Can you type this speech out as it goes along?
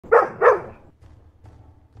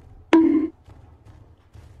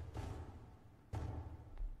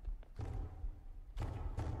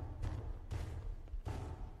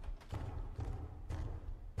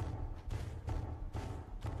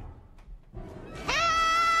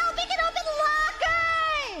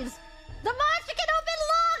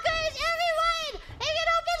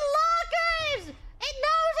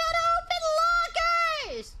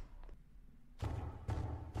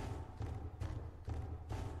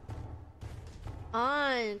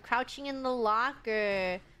on? Crouching in the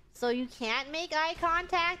locker. So you can't make eye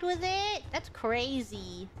contact with it? That's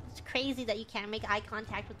crazy. It's crazy that you can't make eye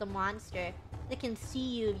contact with the monster. They can see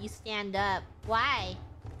you if you stand up. Why?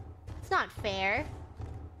 It's not fair.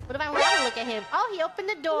 What if I want to look at him? Oh, he opened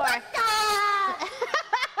the door.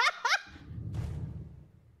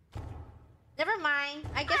 Never mind.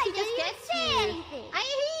 I guess he just gets me.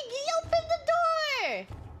 He opened the door.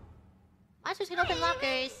 Monsters can open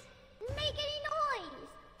lockers. Make any noise.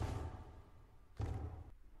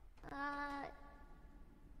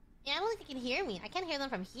 Yeah, I don't think they can hear me. I can't hear them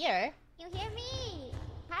from here. You hear me?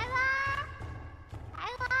 Hyla?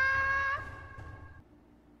 Hyla?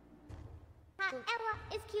 Ha Ella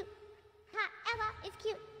is cute. Ha Ella is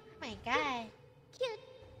cute. Oh my god. Cute.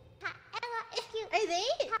 Ha Ella is cute. Are they?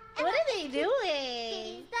 What are they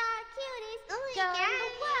doing? She's the cutest Oh my girl god. in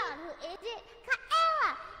the world. Who is it? Kaela.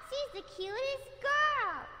 She's the cutest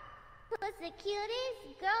girl. Who's the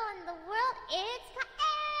cutest girl in the world? It's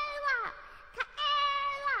Kaela.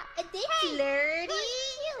 Kaela. Are they flirty? Who's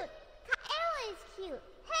cute? Kaela is cute.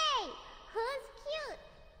 Hey, who's cute?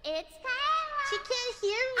 It's Kaela. She can't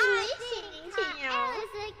hear me listening to you.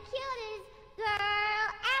 Kaela's the cutest girl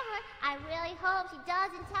ever. I really hope she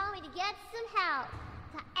doesn't tell me to get some help.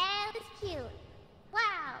 Kaela's cute.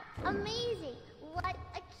 Wow, amazing. What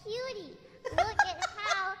a cutie. Look at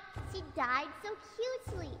how she died so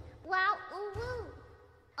cutely. Wow, ooh woo.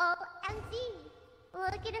 OMG.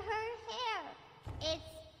 Look at her hair. It's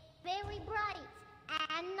very bright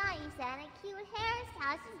and nice and a cute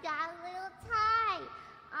hairstyle. She's got a little tie.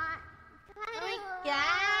 Oh my god.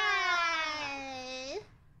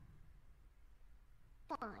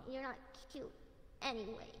 Fine, you're not cute.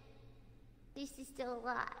 Anyway, at least she's still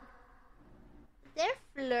alive. They're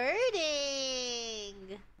flirting.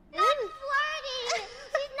 Not flirting!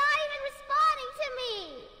 She's not even responding to me!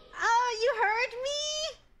 Oh, you heard me?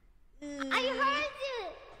 I heard you!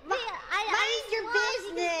 Mind your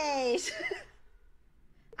business!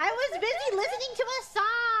 I was busy listening to a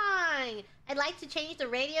song! I'd like to change the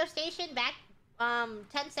radio station back, 10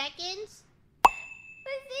 seconds.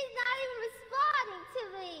 But she's not even responding to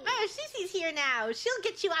me! Oh, Sissy's here now. She'll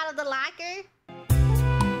get you out of the locker.